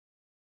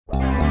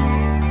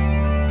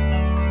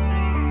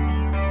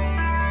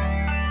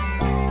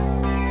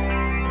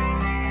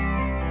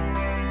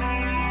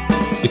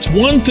It's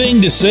one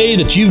thing to say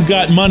that you've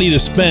got money to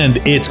spend.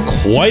 It's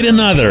quite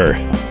another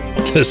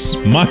to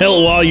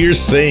smile while you're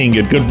saying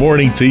it. Good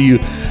morning to you.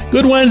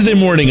 Good Wednesday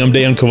morning. I'm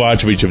Dan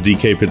Kovacevic of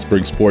DK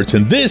Pittsburgh Sports,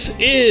 and this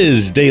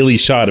is Daily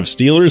Shot of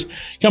Steelers.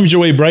 Comes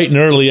your way bright and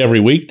early every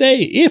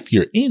weekday. If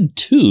you're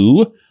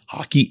into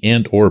hockey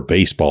and or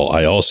baseball,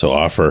 I also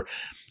offer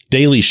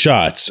daily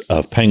shots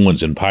of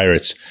Penguins and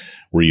Pirates,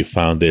 where you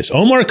found this.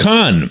 Omar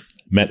Khan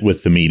met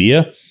with the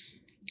media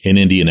in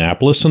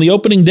Indianapolis on the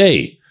opening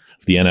day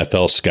of the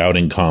NFL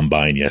Scouting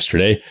Combine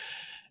yesterday,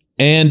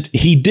 and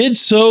he did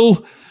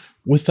so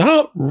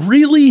without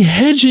really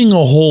hedging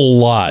a whole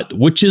lot,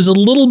 which is a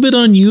little bit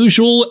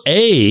unusual,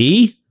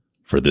 A,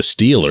 for the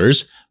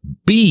Steelers,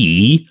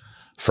 B,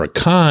 for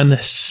Khan,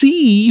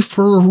 C,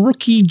 for a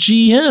rookie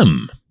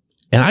GM.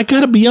 And I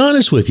gotta be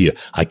honest with you,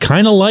 I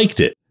kind of liked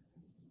it.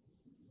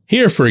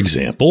 Here, for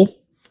example,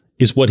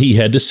 is what he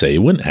had to say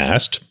when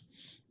asked,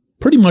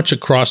 pretty much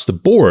across the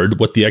board,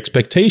 what the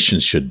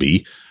expectations should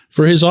be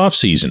for his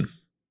offseason.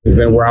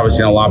 We're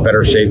obviously in a lot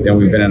better shape than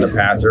we've been in the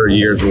past. There are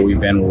years where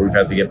we've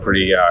had to get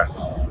pretty, I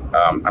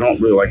don't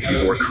really like to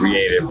use the word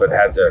creative, but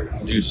had to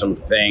do some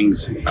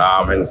things.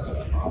 And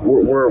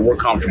we're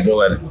comfortable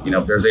that,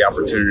 if there's the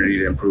opportunity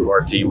to improve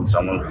our team with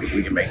someone,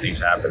 we can make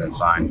things happen and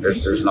sign.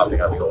 There's nothing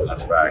that's holding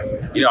us back.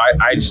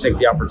 I just think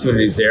the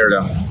opportunity is there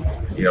to,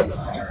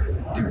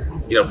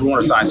 if we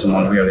want to sign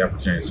someone, we have the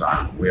opportunity to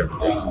sign. We have the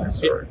things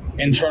necessary.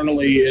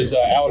 Internally, is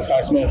Alex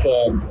Highsmith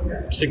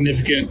a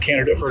significant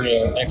candidate for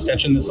an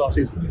extension this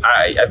offseason?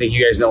 I think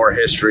you guys know our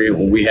history.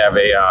 When we have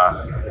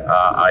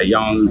a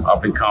young,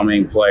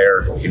 up-and-coming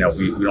player, we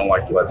don't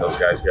like to let those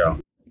guys go.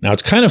 Now,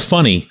 it's kind of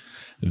funny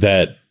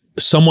that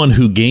someone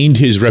who gained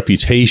his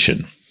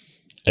reputation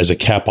as a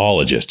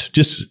capologist,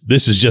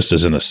 this is just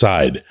as an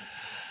aside,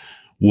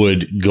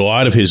 would go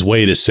out of his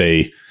way to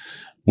say,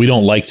 we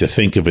don't like to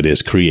think of it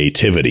as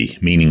creativity,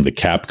 meaning the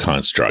cap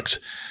constructs.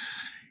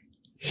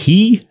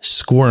 He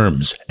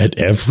squirms at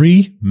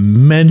every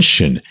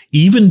mention,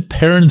 even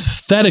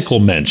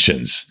parenthetical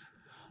mentions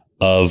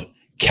of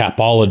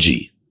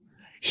capology.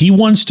 He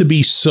wants to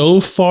be so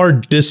far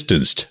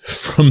distanced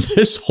from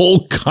this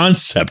whole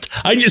concept.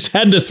 I just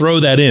had to throw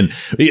that in.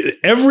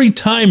 Every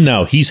time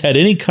now he's had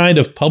any kind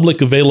of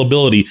public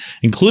availability,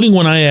 including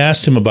when I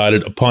asked him about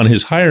it upon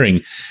his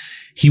hiring,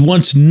 he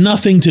wants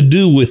nothing to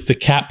do with the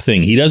cap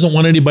thing. He doesn't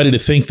want anybody to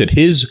think that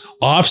his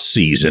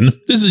offseason,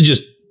 this is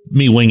just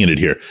me winging it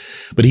here,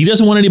 but he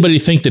doesn't want anybody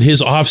to think that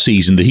his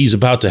offseason that he's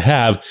about to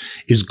have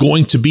is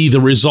going to be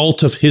the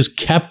result of his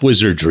cap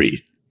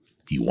wizardry.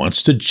 He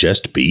wants to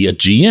just be a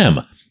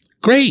GM.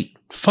 Great,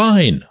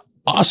 fine,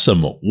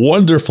 awesome,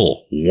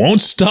 wonderful.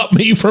 Won't stop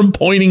me from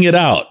pointing it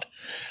out.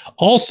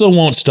 Also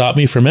won't stop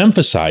me from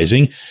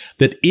emphasizing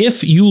that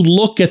if you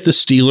look at the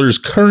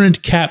Steelers'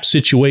 current cap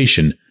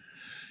situation,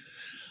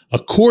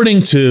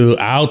 according to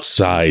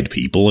outside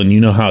people, and you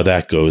know how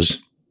that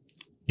goes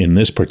in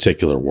this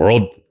particular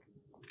world,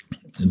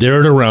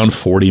 they're at around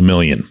 $40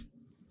 million.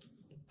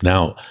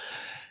 Now,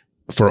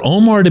 for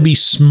Omar to be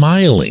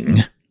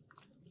smiling,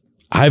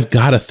 I've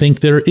got to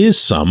think there is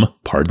some,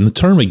 pardon the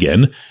term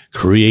again,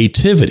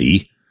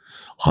 creativity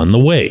on the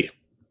way.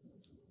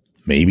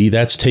 Maybe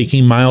that's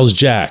taking Myles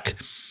Jack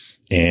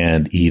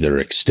and either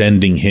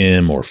extending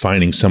him or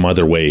finding some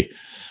other way,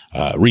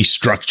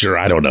 restructure,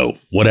 I don't know,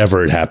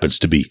 whatever it happens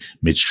to be.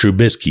 Mitch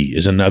Trubisky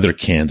is another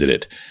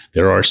candidate.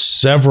 There are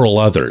several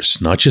others,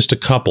 not just a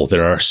couple.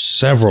 There are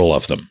several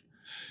of them.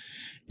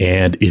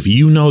 And if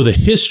you know the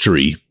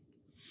history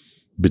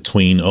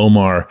between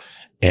Omar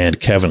and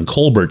Kevin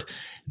Colbert,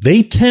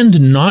 they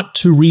tend not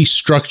to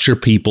restructure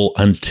people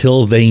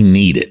until they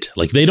need it.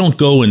 Like they don't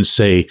go and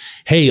say,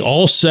 hey,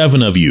 all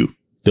 7 of you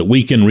that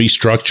we can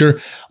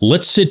restructure,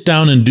 let's sit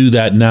down and do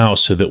that now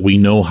so that we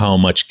know how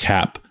much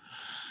cap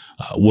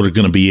we're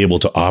going to be able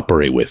to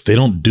operate with. They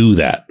don't do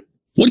that.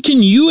 What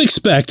can you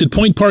expect at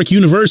Point Park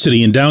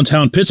University in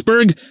downtown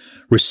Pittsburgh?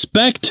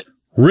 Respect,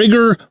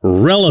 rigor,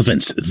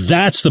 relevance.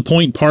 That's the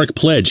Point Park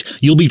Pledge.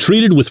 You'll be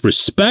treated with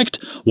respect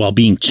while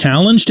being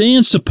challenged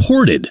and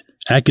supported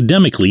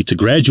academically to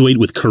graduate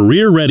with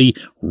career-ready,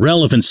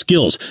 relevant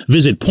skills.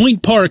 Visit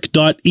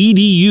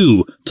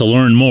pointpark.edu to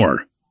learn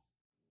more.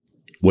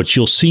 What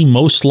you'll see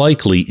most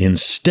likely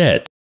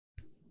instead,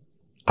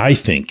 I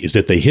think, is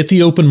that they hit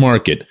the open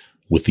market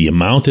with the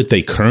amount that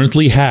they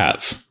currently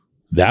have.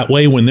 That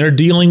way, when they're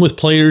dealing with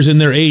players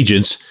and their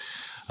agents,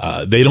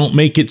 they don't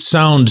make it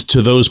sound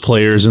to those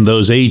players and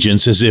those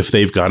agents as if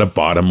they've got a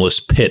bottomless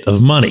pit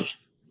of money.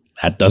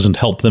 That doesn't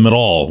help them at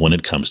all when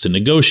it comes to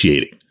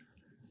negotiating.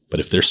 But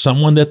if there's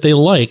someone that they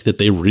like, that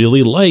they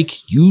really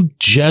like, you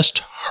just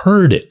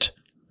heard it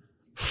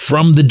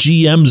from the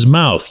GM's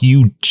mouth.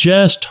 You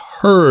just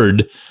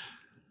heard,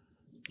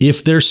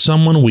 if there's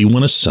someone we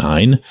want to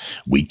sign,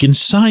 we can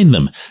sign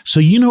them. So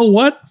you know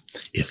what?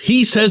 If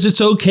he says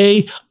it's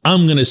okay,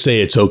 I'm going to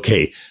say it's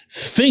okay.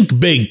 Think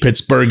big,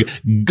 Pittsburgh.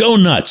 Go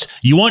nuts.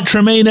 You want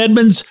Tremaine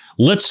Edmunds?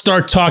 Let's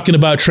start talking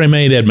about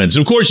Tremaine Edmunds.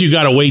 Of course, you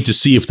got to wait to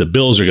see if the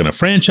Bills are going to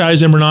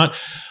franchise him or not.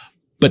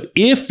 But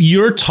if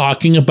you're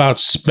talking about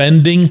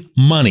spending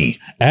money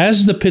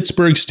as the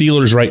Pittsburgh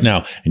Steelers right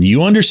now, and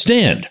you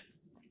understand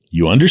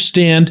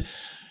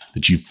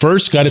that you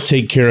first got to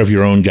take care of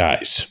your own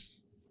guys,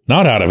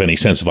 not out of any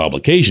sense of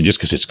obligation, just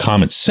because it's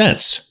common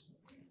sense.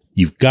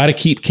 You've got to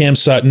keep Cam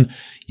Sutton.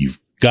 You've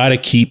got to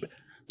keep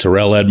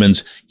Terrell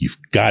Edmonds. You've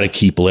got to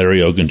keep Larry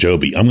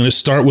Ogunjobi. I'm going to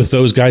start with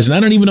those guys, and I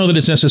don't even know that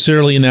it's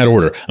necessarily in that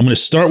order. I'm going to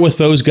start with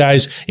those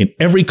guys in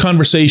every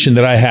conversation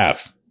that I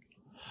have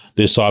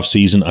this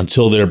offseason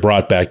until they're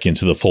brought back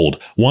into the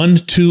fold. 1,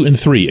 2, and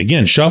 3.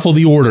 Again, shuffle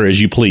the order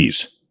as you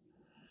please.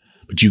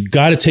 But you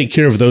got to take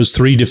care of those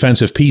 3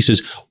 defensive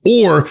pieces,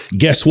 or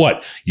guess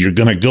what? You're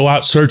going to go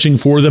out searching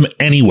for them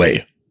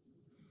anyway.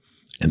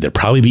 And they'll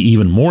probably be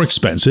even more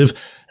expensive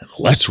and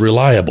less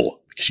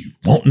reliable because you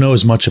won't know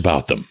as much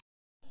about them.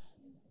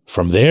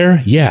 From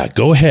there,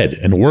 go ahead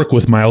and work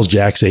with Myles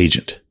Jack's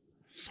agent.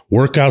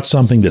 Work out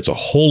something that's a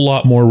whole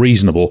lot more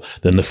reasonable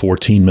than the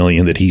 $14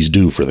 million that he's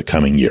due for the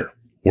coming year.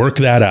 Work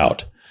that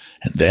out,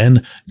 and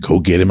then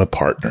go get him a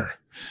partner.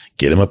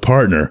 Get him a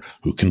partner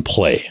who can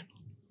play.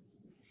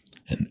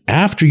 And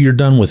after you're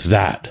done with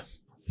that,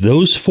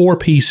 those 4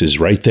 pieces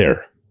right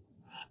there,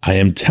 I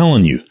am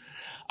telling you,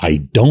 I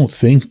don't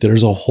think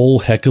there's a whole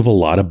heck of a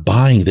lot of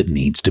buying that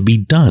needs to be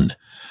done.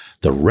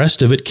 The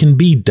rest of it can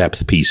be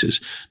depth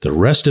pieces. The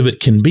rest of it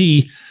can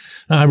be,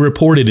 I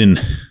reported in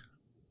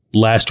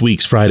last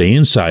week's Friday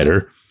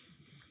Insider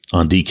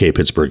on DK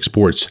Pittsburgh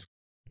Sports,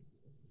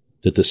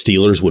 that the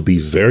Steelers would be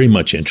very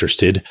much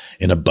interested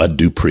in a Bud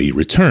Dupree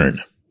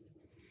return.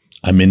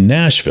 I'm in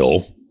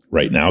Nashville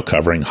right now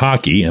covering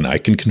hockey, and I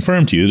can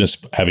confirm to you,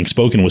 just having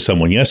spoken with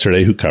someone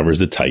yesterday who covers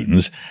the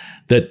Titans,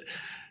 that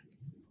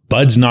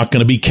Bud's not going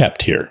to be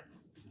kept here.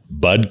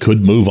 Bud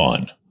could move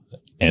on.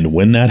 And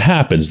when that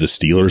happens, the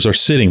Steelers are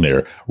sitting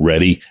there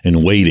ready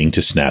and waiting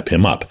to snap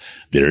him up.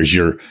 There's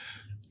your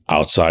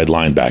outside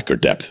linebacker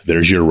depth.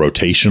 There's your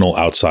rotational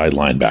outside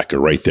linebacker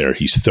right there.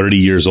 He's 30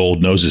 years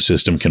old, knows the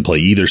system, can play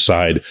either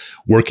side,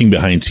 working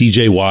behind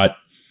TJ Watt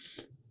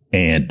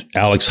and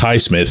Alex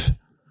Highsmith.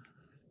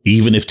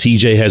 Even if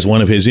TJ has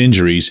one of his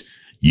injuries,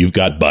 you've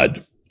got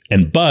Bud.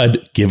 And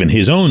Bud, given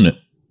his own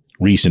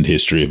recent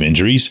history of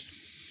injuries,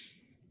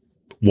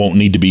 won't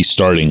need to be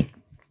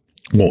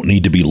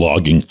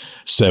logging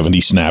 70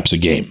 snaps a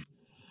game.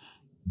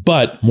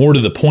 But more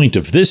to the point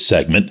of this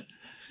segment,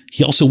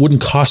 he also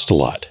wouldn't cost a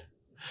lot.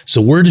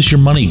 So where does your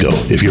money go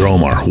if you're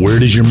Omar? Where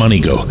does your money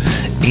go?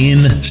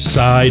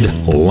 Inside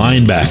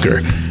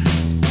linebacker.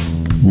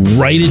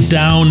 Write it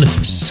down,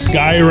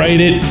 skywrite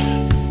it,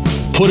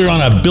 put it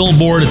on a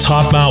billboard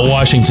atop Mount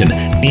Washington.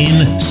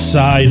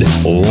 Inside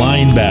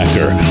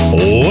linebacker.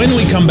 When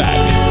we come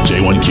back,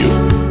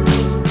 J1Q.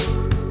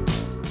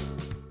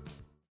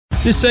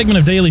 This segment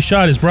of Daily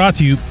Shot is brought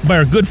to you by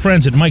our good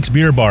friends at Mike's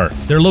Beer Bar.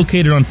 They're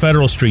located on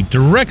Federal Street,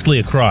 directly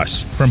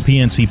across from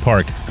PNC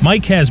Park.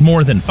 Mike has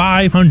more than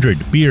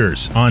 500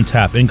 beers on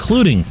tap,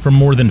 including from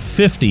more than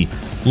 50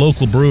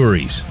 local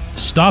breweries.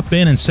 Stop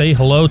in and say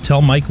hello.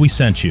 Tell Mike we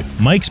sent you.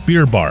 Mike's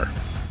Beer Bar.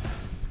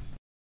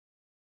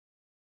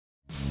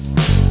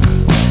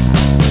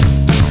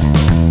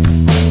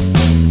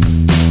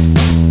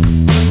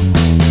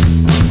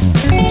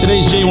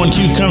 Today's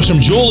J1Q comes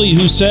from Julie,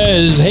 who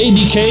says, "Hey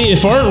DK,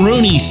 if Art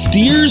Rooney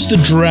steers the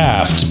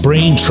draft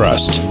brain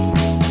trust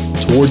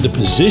toward the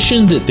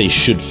position that they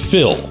should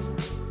fill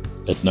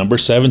at number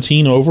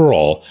 17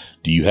 overall,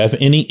 do you have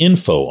any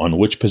info on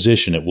which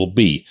position it will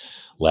be?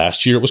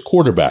 Last year it was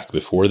quarterback.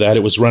 Before that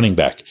it was running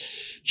back."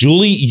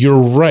 Julie,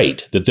 you're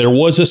right that there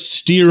was a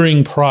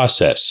steering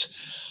process.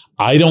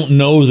 I don't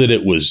know that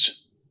it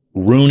was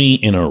Rooney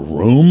in a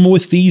room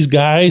with these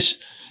guys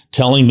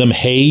telling them,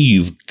 hey,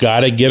 you've got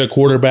to get a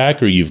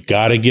quarterback or you've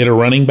got to get a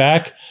running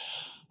back.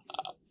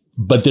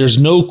 But there's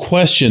no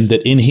question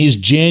that in his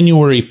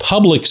January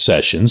public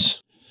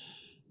sessions,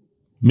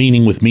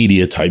 meaning with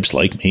media types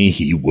like me,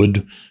 he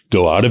would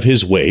go out of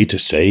his way to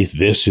say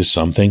this is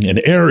something, an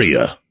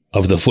area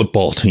of the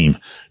football team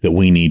that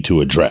we need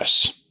to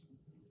address.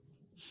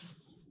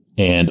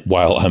 And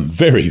while I'm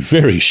very,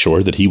 very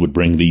sure that he would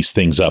bring these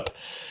things up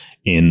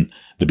in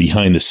the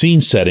behind the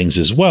scenes settings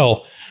as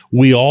well,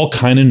 we all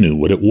kind of knew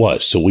what it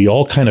was. So we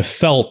all kind of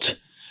felt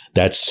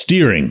that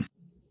steering.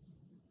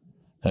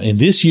 In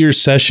this year's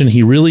session,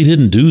 he really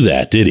didn't do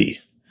that, did he?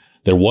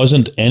 There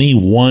wasn't any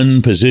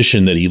one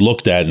position that he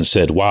looked at and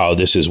said, wow,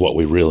 this is what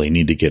we really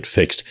need to get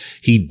fixed.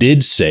 He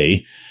did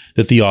say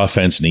that the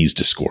offense needs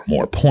to score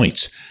more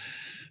points.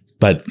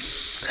 But,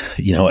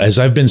 you know, as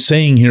I've been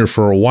saying here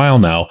for a while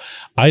now,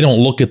 I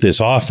don't look at this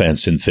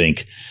offense and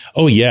think,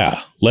 oh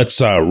yeah, let's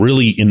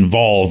really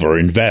involve or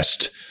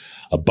invest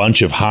a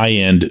bunch of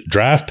high-end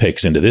draft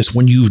picks into this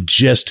when you've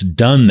just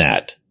done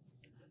that.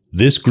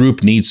 This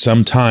group needs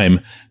some time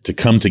to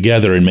come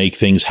together and make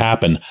things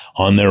happen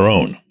on their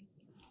own.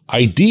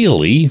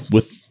 Ideally,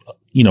 with,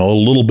 you know, a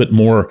little bit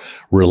more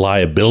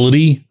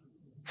reliability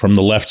from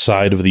the left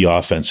side of the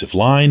offensive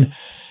line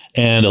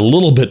and a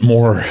little bit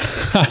more,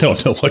 I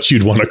don't know what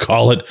you'd want to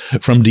call it,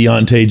 from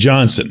Deontay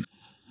Johnson.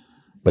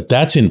 But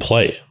that's in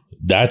play.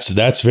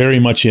 That's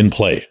very much in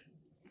play.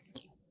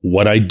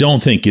 What I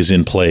don't think is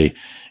in play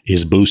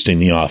is boosting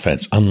the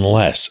offense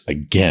unless,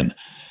 again,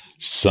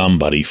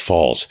 somebody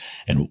falls.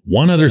 And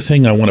one other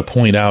thing I want to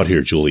point out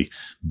here, Julie,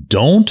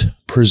 don't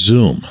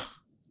presume,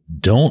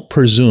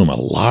 a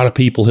lot of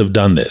people have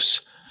done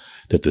this,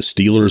 that the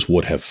Steelers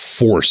would have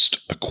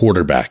forced a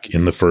quarterback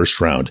in the first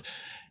round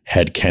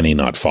had Kenny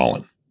not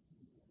fallen.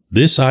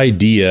 This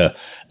idea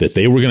that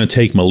they were going to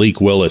take Malik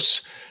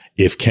Willis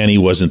if Kenny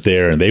wasn't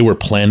there and they were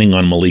planning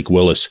on Malik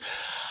Willis,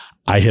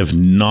 I have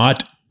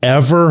not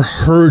ever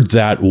heard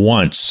that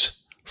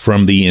once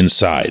from the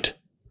inside.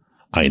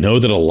 I know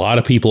that a lot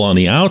of people on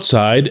the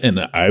outside, and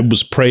I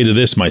was prey to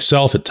this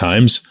myself at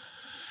times,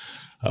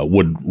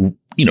 would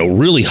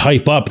really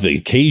hype up the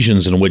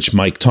occasions in which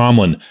Mike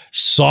Tomlin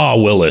saw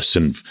Willis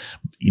and,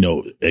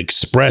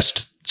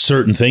 expressed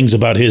certain things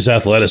about his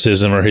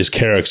athleticism or his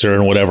character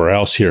and whatever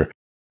else here.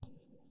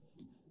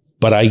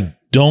 But I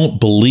don't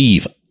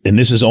believe, and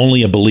this is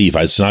only a belief,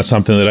 it's not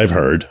something that I've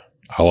heard.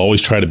 I'll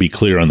always try to be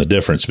clear on the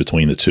difference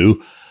between the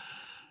two,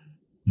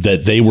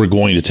 that they were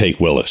going to take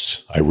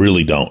Willis. I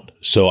really don't.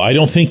 So I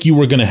don't think you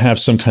were going to have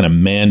some kind of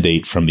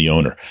mandate from the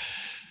owner.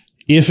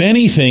 If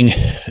anything,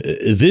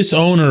 this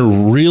owner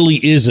really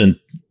isn't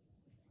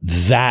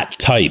that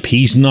type.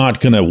 He's not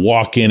going to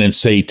walk in and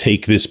say,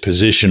 take this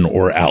position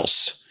or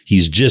else.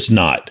 He's just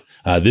not.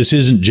 This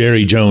isn't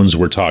Jerry Jones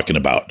we're talking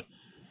about.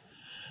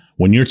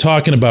 When you're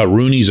talking about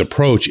Rooney's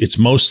approach, it's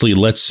mostly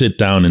let's sit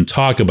down and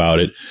talk about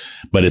it.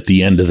 But at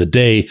the end of the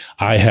day,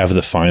 I have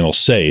the final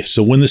say.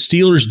 So when the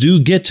Steelers do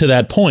get to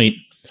that point,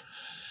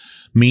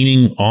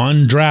 meaning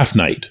on draft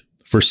night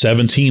for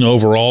 17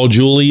 overall,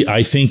 Julie,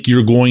 I think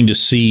you're going to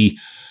see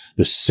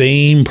the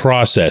same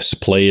process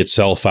play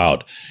itself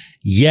out.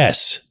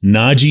 Yes,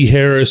 Najee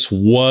Harris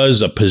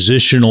was a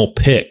positional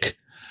pick,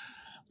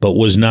 but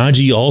was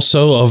Najee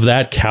also of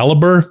that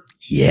caliber?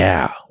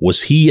 Yeah.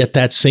 Was he at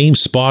that same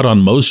spot on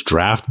most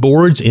draft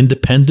boards,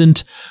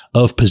 independent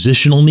of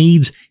positional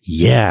needs?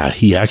 Yeah,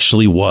 he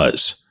actually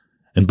was.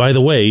 And by the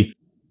way,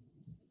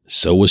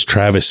 so was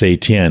Travis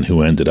Etienne,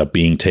 who ended up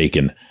being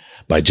taken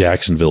by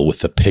Jacksonville with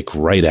the pick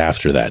right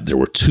after that. There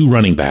were 2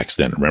 running backs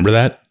then. Remember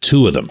that?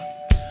 2 of them.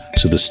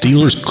 So the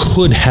Steelers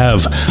could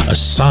have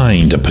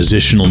assigned a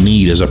positional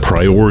need as a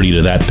priority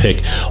to that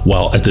pick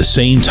while at the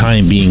same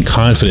time being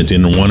confident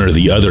in one or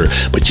the other.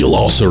 But you'll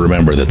also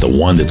remember that the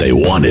one that they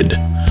wanted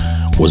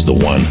was the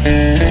one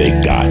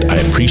they got. I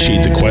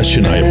appreciate the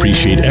question. I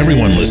appreciate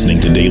everyone listening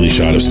to Daily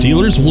Shot of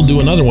Steelers. We'll do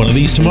another one of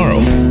these tomorrow.